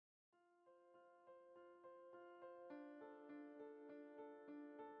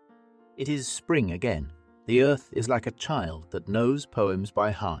It is spring again. The earth is like a child that knows poems by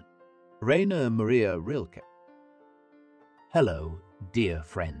heart. Rainer Maria Rilke. Hello, dear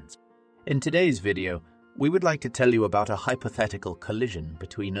friends. In today's video, we would like to tell you about a hypothetical collision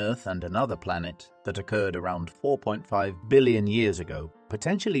between Earth and another planet that occurred around 4.5 billion years ago,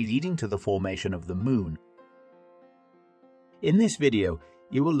 potentially leading to the formation of the Moon. In this video,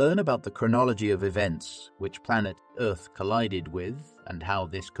 you will learn about the chronology of events, which planet Earth collided with, and how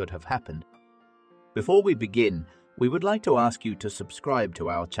this could have happened. Before we begin, we would like to ask you to subscribe to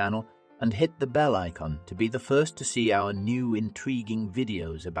our channel and hit the bell icon to be the first to see our new intriguing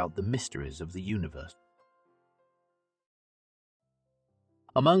videos about the mysteries of the universe.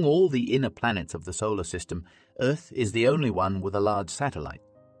 Among all the inner planets of the solar system, Earth is the only one with a large satellite.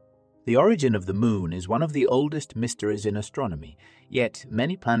 The origin of the Moon is one of the oldest mysteries in astronomy, yet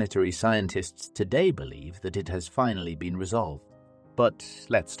many planetary scientists today believe that it has finally been resolved. But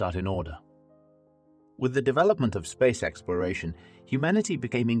let's start in order. With the development of space exploration, humanity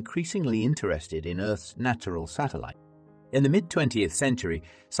became increasingly interested in Earth's natural satellite. In the mid-20th century,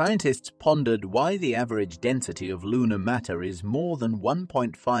 scientists pondered why the average density of lunar matter is more than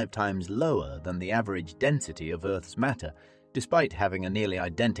 1.5 times lower than the average density of Earth's matter, despite having a nearly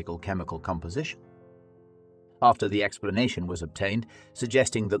identical chemical composition. After the explanation was obtained,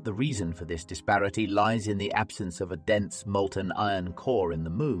 suggesting that the reason for this disparity lies in the absence of a dense molten iron core in the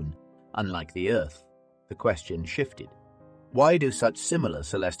Moon, unlike the Earth, the question shifted. Why do such similar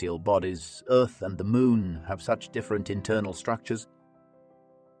celestial bodies, Earth and the Moon, have such different internal structures?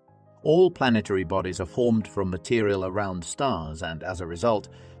 All planetary bodies are formed from material around stars and, as a result,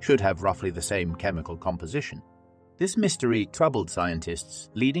 should have roughly the same chemical composition. This mystery troubled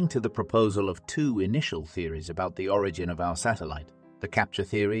scientists, leading to the proposal of two initial theories about the origin of our satellite, the capture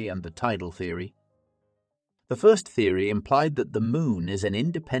theory and the tidal theory. The first theory implied that the Moon is an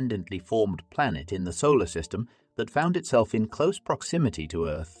independently formed planet in the solar system that found itself in close proximity to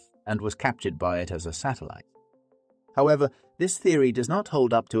Earth and was captured by it as a satellite. However, this theory does not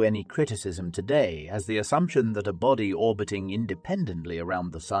hold up to any criticism today, as the assumption that a body orbiting independently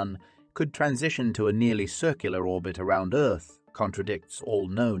around the Sun could transition to a nearly circular orbit around Earth contradicts all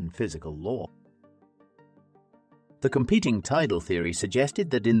known physical law. The competing tidal theory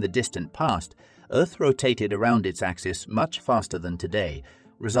suggested that in the distant past, Earth rotated around its axis much faster than today,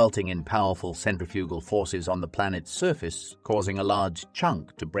 resulting in powerful centrifugal forces on the planet's surface, causing a large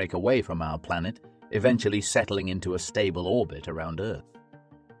chunk to break away from our planet, eventually settling into a stable orbit around Earth.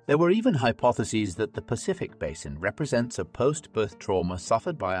 There were even hypotheses that the Pacific Basin represents a post-birth trauma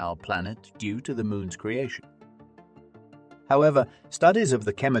suffered by our planet due to the Moon's creation. However, studies of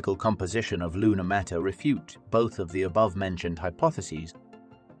the chemical composition of lunar matter refute both of the above-mentioned hypotheses.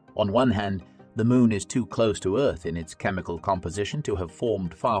 On one hand, the Moon is too close to Earth in its chemical composition to have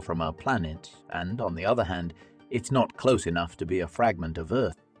formed far from our planet, and on the other hand, it's not close enough to be a fragment of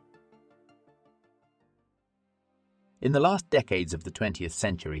Earth. In the last decades of the 20th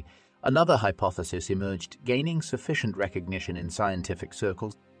century, another hypothesis emerged, gaining sufficient recognition in scientific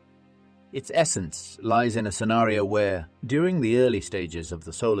circles. Its essence lies in a scenario where, during the early stages of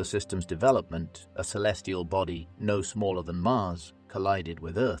the solar system's development, a celestial body no smaller than Mars collided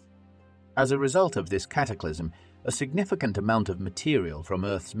with Earth. As a result of this cataclysm, a significant amount of material from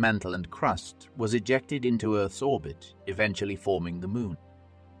Earth's mantle and crust was ejected into Earth's orbit, eventually forming the Moon.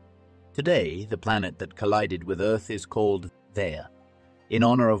 Today, the planet that collided with Earth is called Theia, in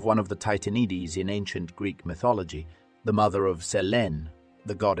honor of one of the Titanides in ancient Greek mythology, the mother of Selene,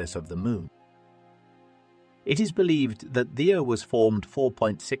 the goddess of the Moon. It is believed that Theia was formed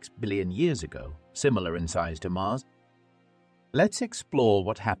 4.6 billion years ago, similar in size to Mars. Let's explore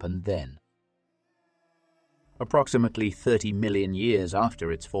what happened then. Approximately 30 million years after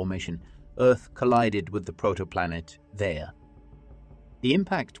its formation, Earth collided with the protoplanet Theia. The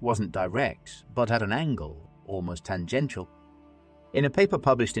impact wasn't direct, but at an angle, almost tangential. In a paper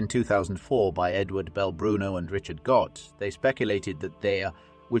published in 2004 by Edward Bell Bruno and Richard Gott, they speculated that Theia,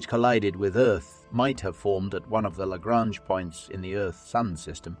 which collided with Earth, might have formed at one of the Lagrange points in the Earth-Sun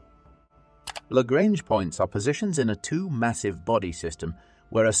system. Lagrange points are positions in a two-massive body system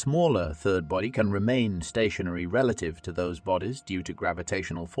where a smaller third body can remain stationary relative to those bodies due to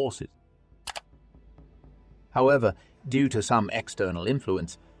gravitational forces. However, due to some external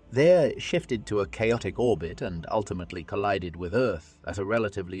influence, Theia shifted to a chaotic orbit and ultimately collided with Earth at a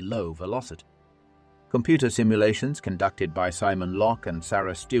relatively low velocity. Computer simulations conducted by Simon Locke and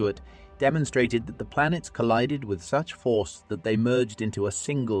Sarah Stewart demonstrated that the planets collided with such force that they merged into a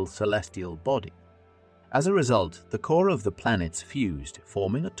single celestial body. As a result, the core of the planets fused,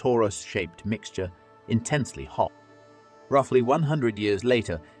 forming a torus-shaped mixture, intensely hot. Roughly 100 years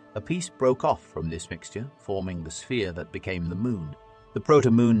later, a piece broke off from this mixture, forming the sphere that became the Moon. The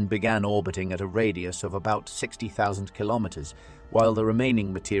proto-moon began orbiting at a radius of about 60,000 kilometers, while the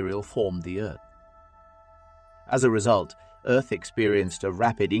remaining material formed the Earth. As a result, Earth experienced a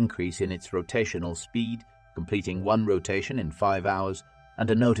rapid increase in its rotational speed, completing one rotation in 5 hours, and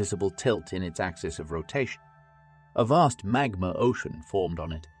a noticeable tilt in its axis of rotation. A vast magma ocean formed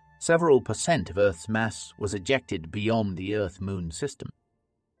on it. Several percent of Earth's mass was ejected beyond the Earth-Moon system.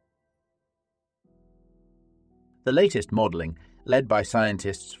 The latest modeling, led by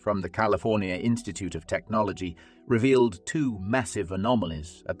scientists from the California Institute of Technology, revealed two massive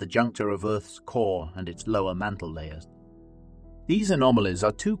anomalies at the juncture of Earth's core and its lower mantle layers. These anomalies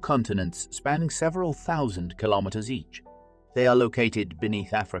are two continents spanning several thousand kilometers each. They are located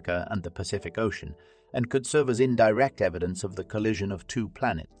beneath Africa and the Pacific Ocean, and could serve as indirect evidence of the collision of two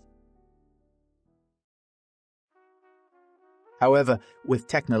planets. However, with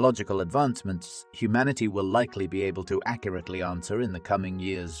technological advancements, humanity will likely be able to accurately answer in the coming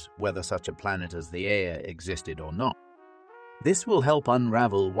years whether such a planet as Theia existed or not. This will help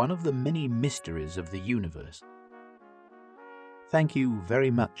unravel one of the many mysteries of the universe. Thank you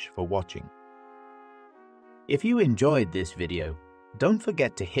very much for watching. If you enjoyed this video, don't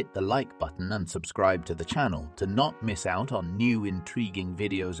forget to hit the like button and subscribe to the channel to not miss out on new intriguing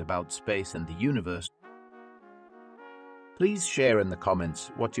videos about space and the universe. Please share in the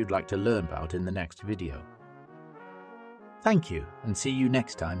comments what you'd like to learn about in the next video. Thank you, and see you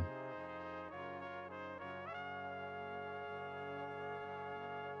next time.